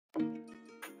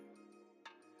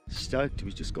stoked.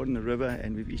 We've just got in the river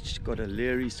and we've each got a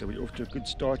leery, so we're off to a good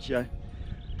start here.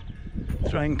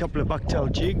 Throwing a couple of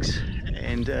bucktail jigs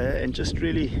and just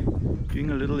really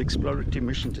doing a little exploratory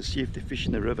mission to see if they fish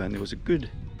in the river. And there was a good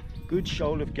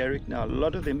shoal of Garrick. Now a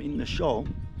lot of them in the shoal,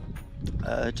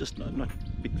 just not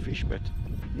big fish, but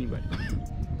anyway.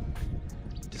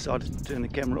 Decided to turn the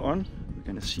camera on. We're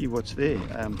going to see what's there.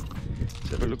 Let's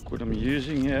have a look what I'm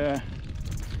using here.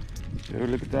 Have a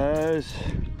look at those.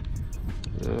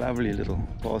 Lovely little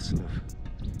parcel of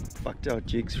bucktail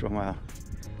jigs from our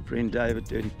friend David,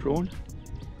 Dirty Prawn.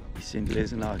 He sent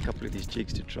Les and I a couple of these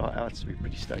jigs to try out, so we're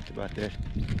pretty stoked about that.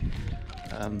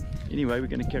 Anyway, we're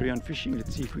going to carry on fishing.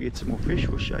 Let's see if we get some more fish.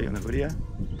 We'll show you on the video.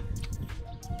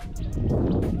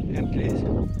 And Les.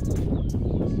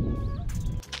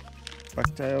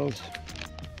 Bucktails.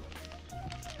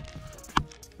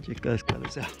 Check those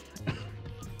colours out.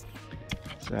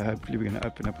 So hopefully we're going to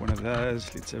open up one of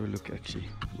those. Let's have a look actually.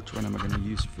 Which one am I going to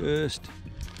use first?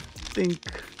 I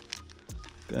think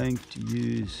I'm going to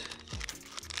use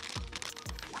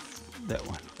that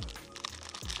one.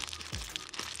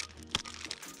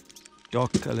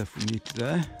 Dark colour for me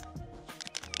today.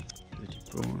 Dirty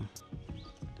prawn.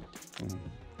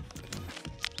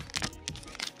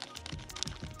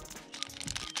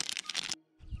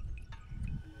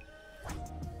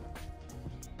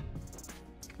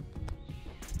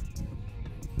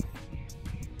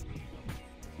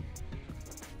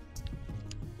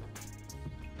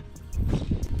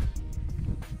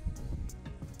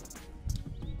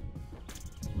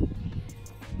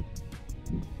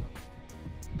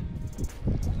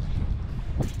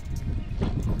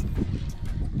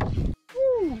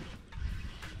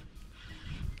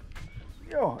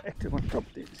 Active on top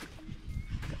there.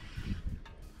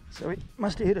 So it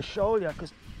must have hit a shoal here,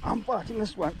 because I'm biting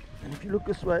this one, and if you look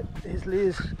this way, there's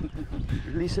Les.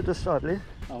 Release it aside, Les.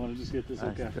 I want to just get this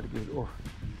okay. Got to get it off.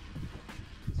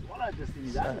 Swallow this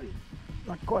thing, so,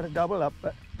 not quite a double up,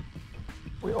 but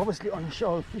we're obviously on a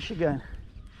shoal fish again.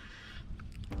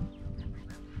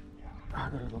 I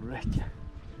got a little rat here.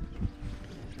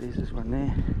 There's this one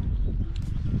there.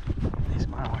 There's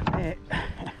my one there.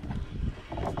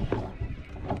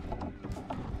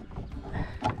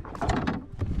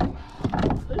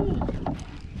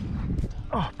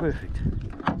 Oh, perfect.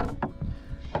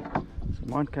 So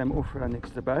mine came off right next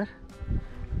to the boat.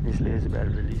 There's about to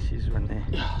release his one there.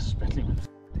 Yeah, spattling.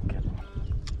 There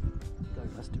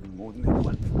must have been more than that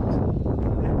one.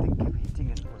 That thing kept hitting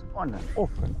it. It was on and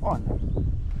off and on.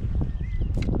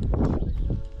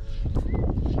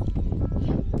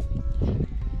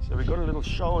 So we got a little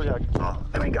shoal here. Oh,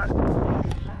 there we go.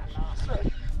 So,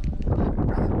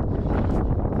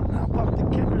 I'll pump the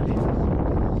camera there.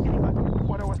 Anyway,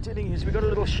 what I was telling you is we got a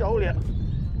little shoal here.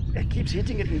 It keeps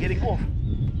hitting it and getting off.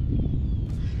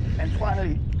 And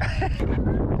finally,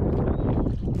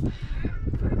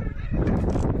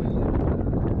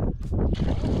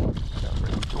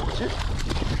 towards it.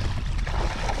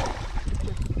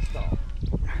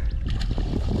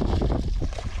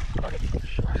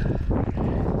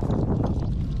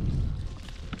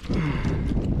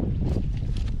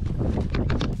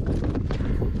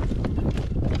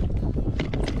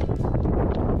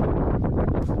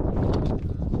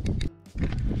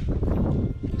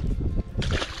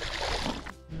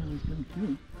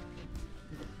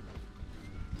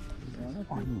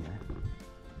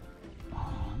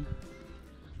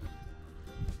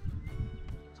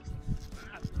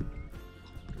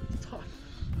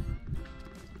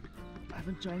 I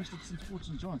haven't changed it since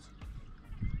Fortune John's.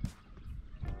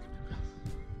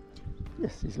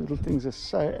 Yes, these little things are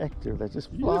so active, they're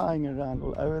just flying around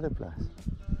all over the place.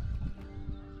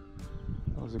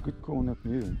 That was a good corner up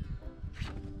moving.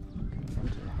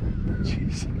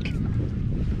 Jeez.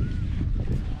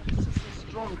 This is so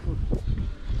strong for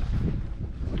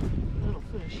little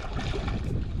fish.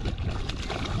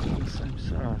 Same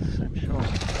size, same shoal.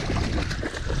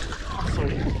 Oh,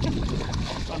 sorry.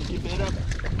 Trying to keep it up.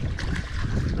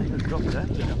 I'm going to drop that.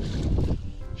 Yeah.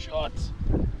 Shots.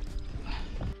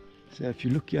 So if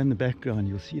you look here in the background,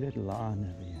 you'll see that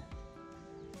line over here.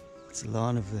 It's the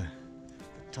line of the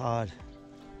tide.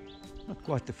 Not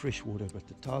quite the fresh water, but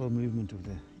the tidal movement of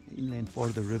the inland part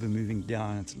of the river moving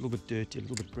down. It's a little bit dirty, a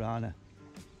little bit browner.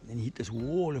 And then you hit this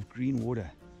wall of green water.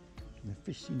 And the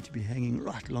fish seem to be hanging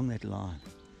right along that line.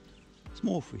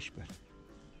 Small fish, but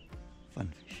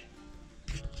fun fish.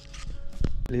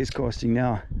 Les casting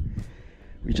now.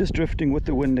 We're just drifting with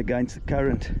the wind against the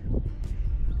current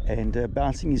and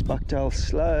bouncing his bucktail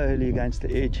slowly against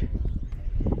the edge.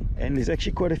 And there's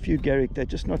actually quite a few Garrick. They're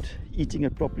just not eating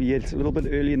it properly yet. It's a little bit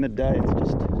early in the day. It's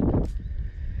just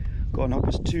gone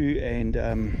 2:30, and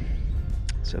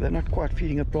So they're not quite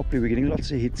feeding it properly. We're getting lots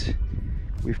of hits.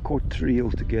 We've caught 3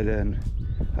 altogether, and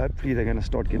hopefully they're going to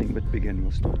start getting a bit bigger and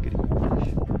we'll start getting more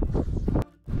fish.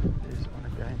 There's one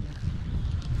again.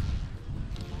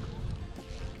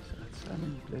 So it's so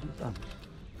many bloody bumps.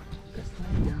 That's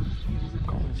not down. He's a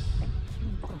collis.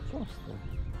 Quite fast though.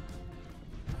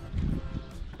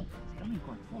 It's coming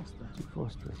quite fast though. Too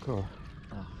fast for a car.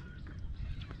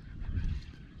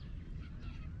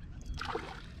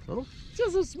 Oh.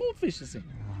 Just a small fish, you see.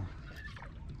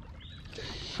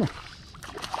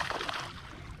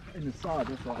 In the side,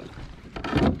 that's right.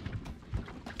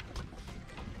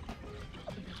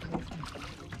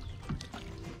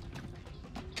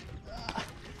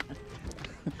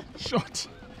 Shot.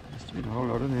 Must have been a whole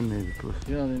lot of them there because.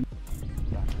 Yeah, then.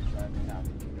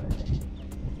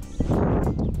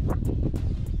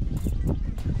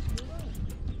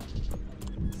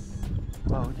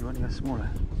 Wow, do you want to go smaller?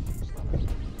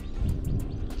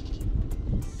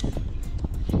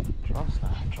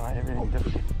 Try everything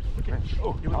different. Okay.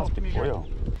 Oh, you want to ask me again? Oil.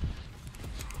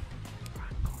 I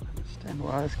can't understand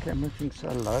why this camera thing's so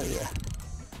low here.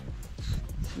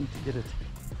 I seem to get it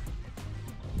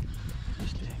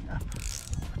staying up.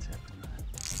 What's happening there?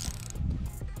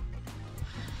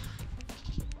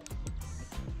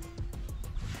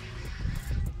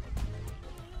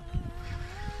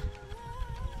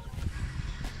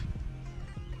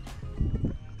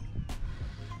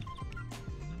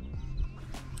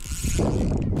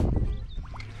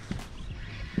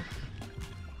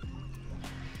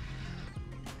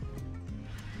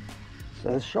 So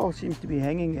the shoal seems to be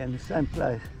hanging in the same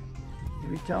place.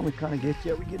 Every time we kind of get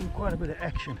here, we're getting quite a bit of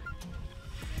action.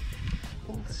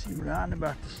 All seem around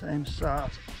about the same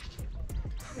size.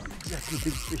 Not exactly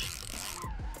big fish,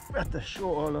 but they're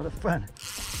sure a lot of fun.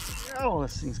 Oh,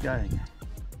 this thing's going.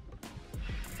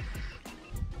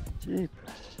 Jeepers.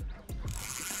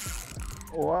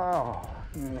 Wow.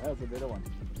 Yeah, that's a better one.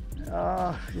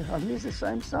 Yeah, he's the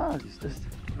same size. It's just.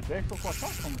 It's actually quite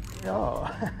tough on me.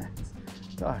 Yeah,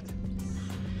 it's tight.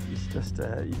 He's just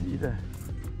he's either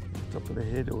top of the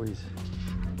head or he's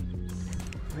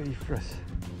ready for us.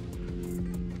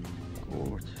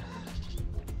 Gorgeous.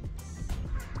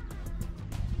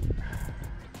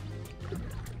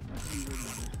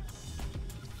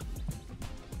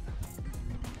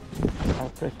 I'll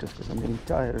practice because I'm getting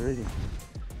tired already.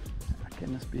 I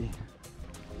can must be,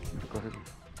 we've got it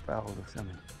fouled or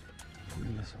something.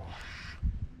 Pulling this off.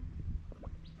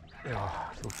 Yeah,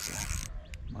 I thought so.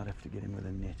 Might have to get him with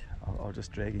a net. I'll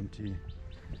just drag him to the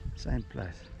same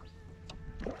place.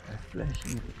 They're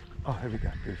flashing. Oh, here we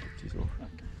go. Perfect. He's off.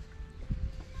 Okay.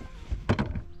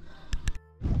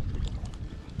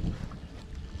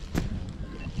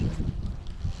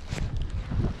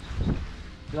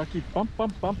 Did I keep bump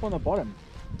on the bottom?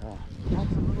 Oh.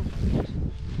 That's a little fish.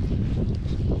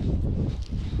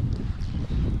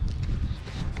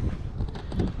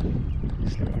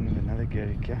 Obviously on with another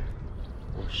Garrick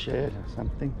or Shad or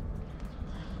something.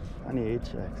 Funny head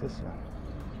shakes this one.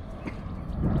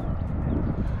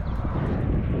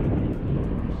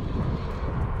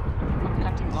 I'm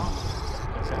cutting line.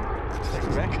 So, take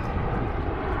it back.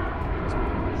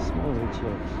 Small head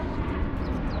shakes.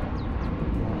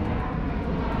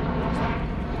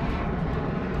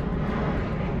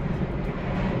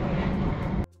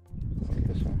 Like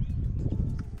this one.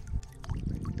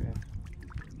 Grab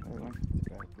another one.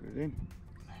 Try to put it in.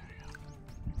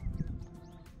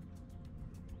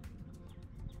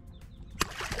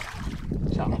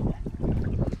 Ciao.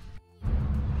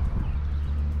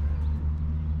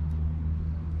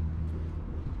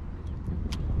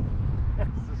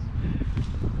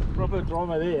 Proper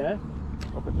drama there, eh?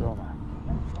 Proper drama.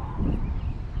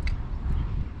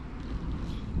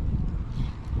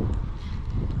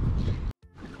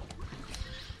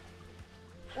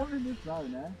 All in this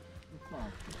zone, eh? This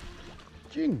side.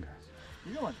 Jingas.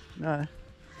 You know what? No.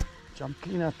 Jump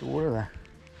clean out the water there.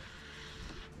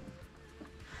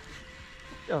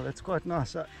 Yeah, that's quite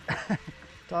nice. I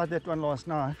tied that one last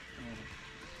night.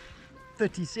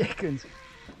 30 seconds.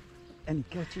 And he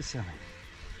catches something.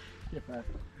 Yeah, Pat.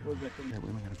 Where's that thing? Yeah,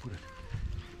 where am I going to put it?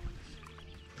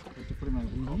 Have to put him on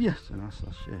the top. Yes, a nice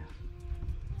share.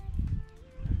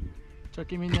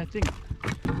 Chuck him in that thing.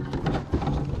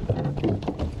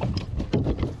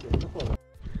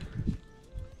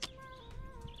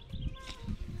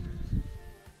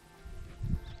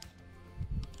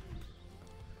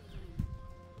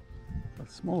 Felt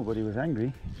small, but he was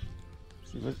angry.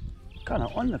 He was kind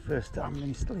of on the first time, and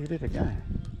he still hit it again.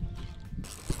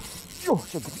 Oh,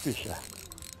 it's a good fish.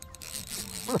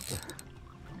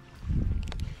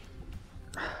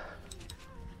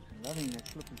 Loving that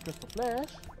flipping crystal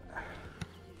flash.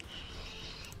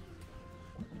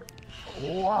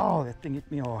 Wow, that thing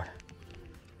hit me hard.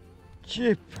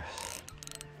 Jeepers.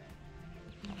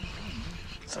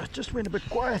 So it just went a bit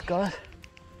quiet, guys.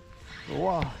 For a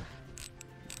while.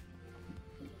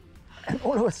 And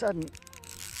all of a sudden,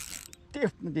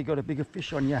 definitely got a bigger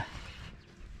fish on here.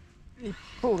 He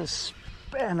pulled a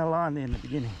span of line there in the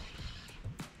beginning.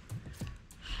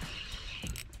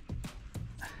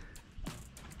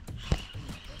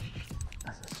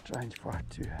 That's a strange fight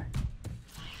too.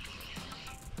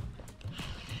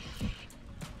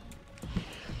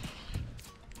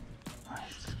 Oh,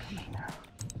 it's just coming now.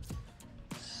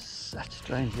 Such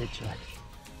strange head shake.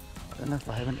 I don't know if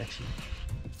I haven't actually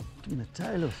given a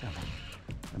tail or something.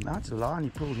 The amount of line he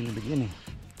pulled in the beginning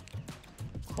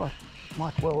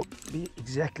might well be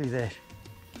exactly that.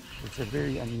 It's a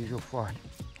very unusual fight.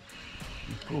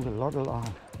 He pulled a lot of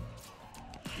line.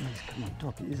 And he's come on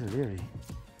top. He is a leery.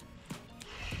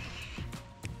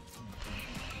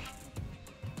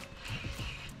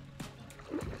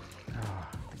 Oh,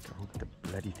 I think I hooked the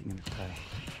bloody thing in the tail.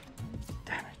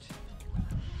 Damn it.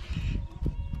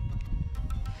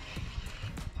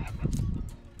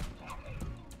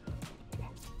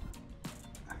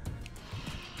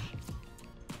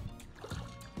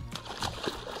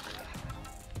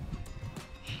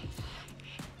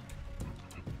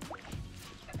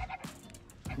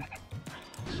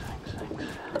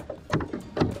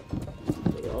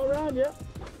 All around, yeah.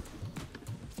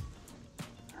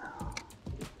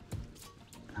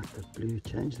 Have the blue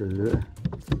change the lure.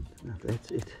 Don't know if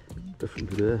that's it.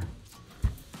 Different lure.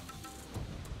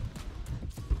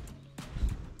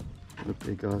 Look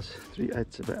there, guys.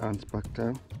 3/8 of an ounce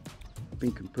bucktail,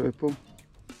 pink and purple.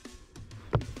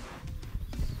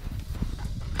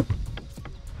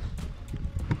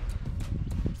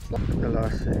 Look at the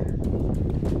last there.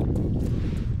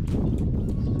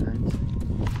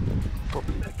 Pop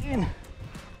it back in.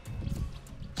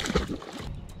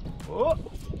 Oh,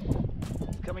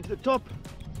 it's coming to the top.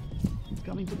 It's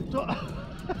coming to the top.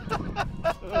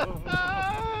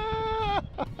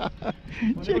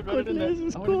 Check what Les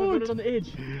has caught. I got it on the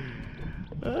edge.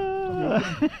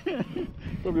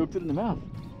 Probably hooked it in the mouth.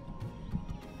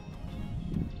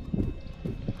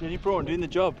 Jenny prawn doing the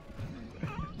job.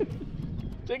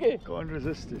 Check it. Can't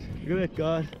resist it. Look at that,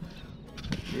 guys.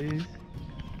 Yes,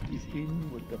 he's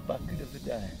in with the bucket of the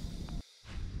day.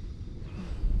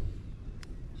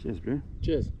 Cheers, bro.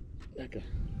 Cheers. Okay.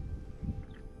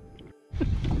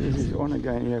 This is on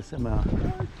again here somehow.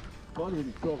 Can't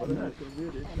even talk. I don't know. It's gonna be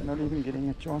weird. Not even getting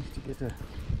a chance to get a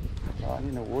line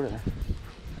in the water.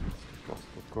 It's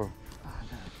possible, cool.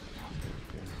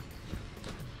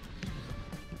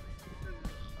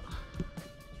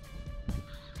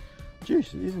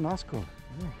 Juice, it is a nice call.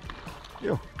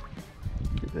 Yo,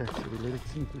 look at that. So we let it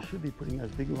sink. We should be putting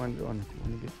those bigger ones on if you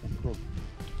want to get some crop.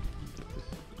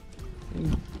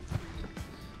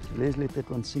 So let's let that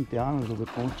one sink down a little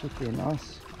bit more. Check there,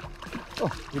 nice.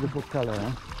 Oh, beautiful colour,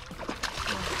 huh?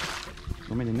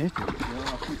 Want me to net it? Yeah,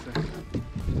 I think so.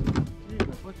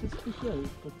 What's this fish here?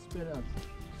 It's got spread out.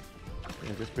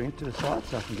 Yeah, just bring it to the side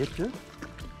so I can get to it.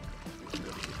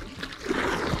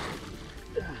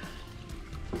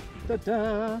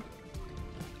 Ta-da!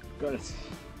 Got it.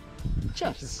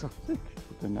 Just so thick.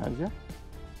 Put the nose here.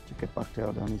 Check that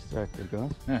bucktail down his throat there,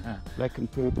 guys. Black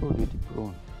and purple, dirty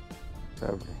prawn.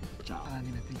 Lovely. I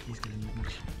mean, I think he's going to need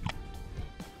much.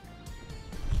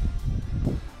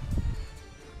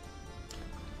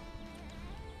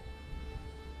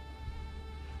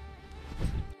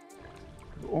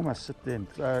 You almost sit there and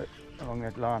throw along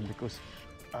that line because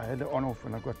I had it on off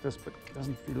when I got this, but it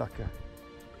doesn't feel like a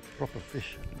proper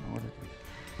fish. I don't know what it is.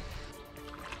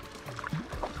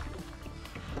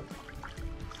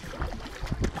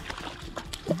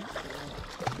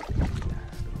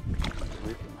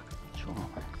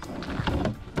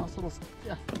 Nice little,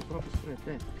 yeah, proper spread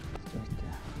there. Just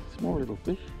a small little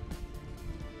fish.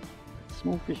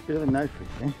 Small fish better than no fish,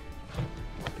 eh?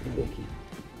 Get back here.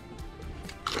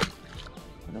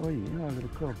 What are you? You're a little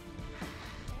cob.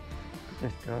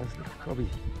 Look at that, guys, little cobby.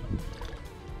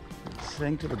 It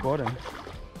sank to the bottom.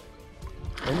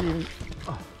 Don't even.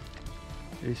 Oh,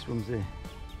 there he swims there.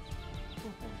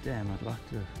 Damn, I'd like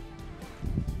to.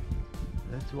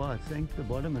 That's why it sank to the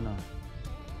bottom, and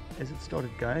as it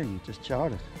started going, it just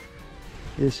charred it.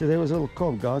 Yeah, so there was a little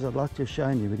cob, guys. I'd like to have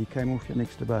shown you, but he came off here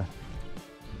next to boat.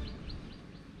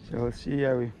 So we'll see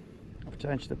how I've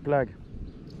changed the plug.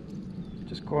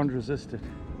 Just can't resist it.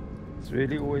 It's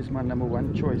really always my number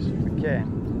one choice if we can.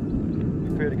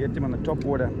 Prefer to get them on the top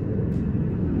water.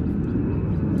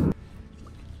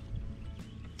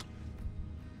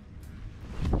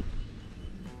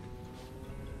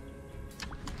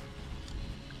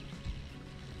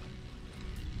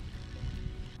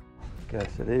 Okay,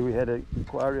 so there we had an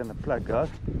inquiry on the plug, guys.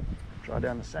 Try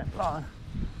down the same line.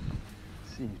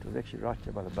 See, it was actually right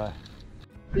here by the bow.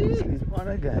 This is on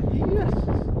again. Yes!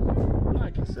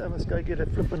 Like I said, I must go get a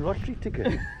flippin' lottery ticket.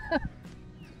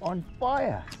 It's on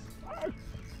fire.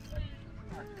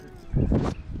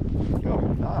 Oh,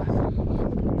 nice.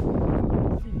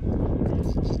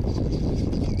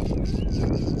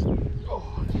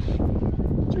 Oh,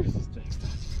 Jesus,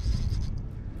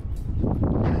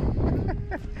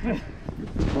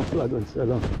 my plug on so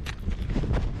long.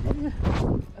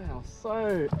 I was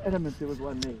so adamant there was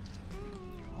one there.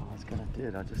 Oh, I was gonna do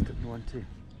it, I just didn't want to.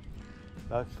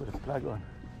 Both put a plug on.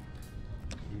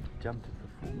 You jumped it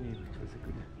before me, which was a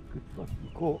good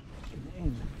fucking call in the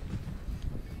end.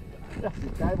 Yeah, you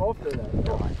came after that.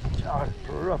 Oh, I charged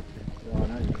rough. Yeah, I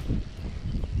know.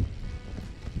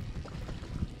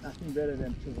 Nothing better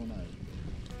than chisel nose.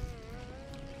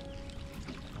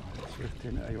 Oh, that's worth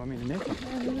 10. You want me to net it?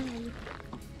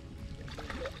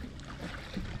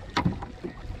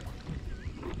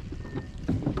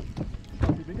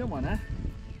 Slightly bigger one, eh?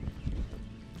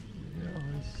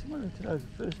 Yeah, it's similar to those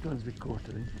first ones we caught,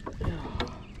 I think.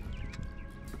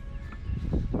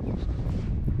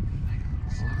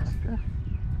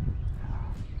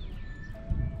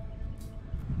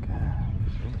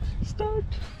 Start!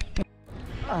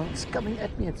 Oh, it's coming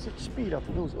at me at such speed. I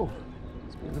thought it was off.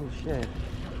 It's been a little shad.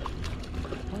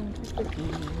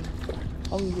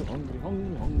 Hungry, hungry,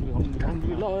 hungry, hungry, hungry,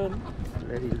 hungry lion.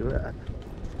 Bloody lure up.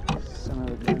 Son of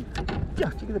a gun. Yeah,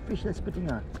 check at the fish that's spitting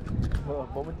out. Oh,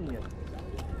 vomiting it.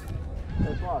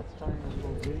 That's why it's trying a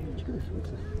little green. Check at this. What's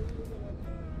this?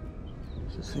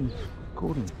 What's this thing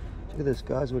called him? Check at this,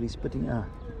 guys, what he's spitting out.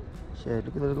 Shad,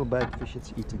 look at the little bag fish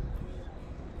it's eating.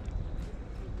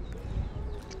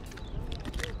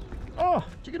 Oh,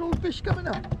 check at all the fish coming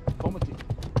up. Vomiting.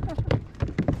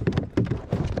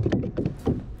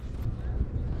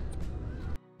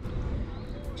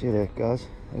 Check that, guys.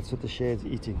 That's what the shad's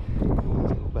eating. All these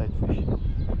little bait fish.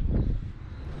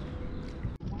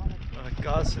 Alright,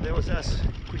 guys, so that was us.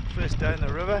 Quick first day in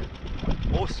the river.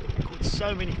 Awesome. We caught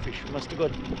so many fish. We must have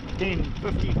got 10,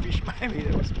 15 fish maybe.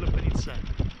 That was flipping insane.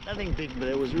 Nothing big, but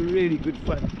it was really good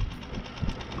fun.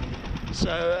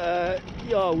 So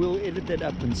yeah, we'll edit that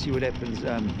up and see what happens,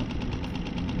 and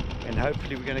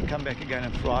hopefully we're going to come back again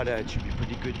on Friday. It should be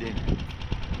pretty good then.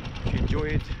 If you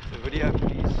enjoyed the video,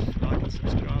 please like and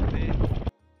subscribe there.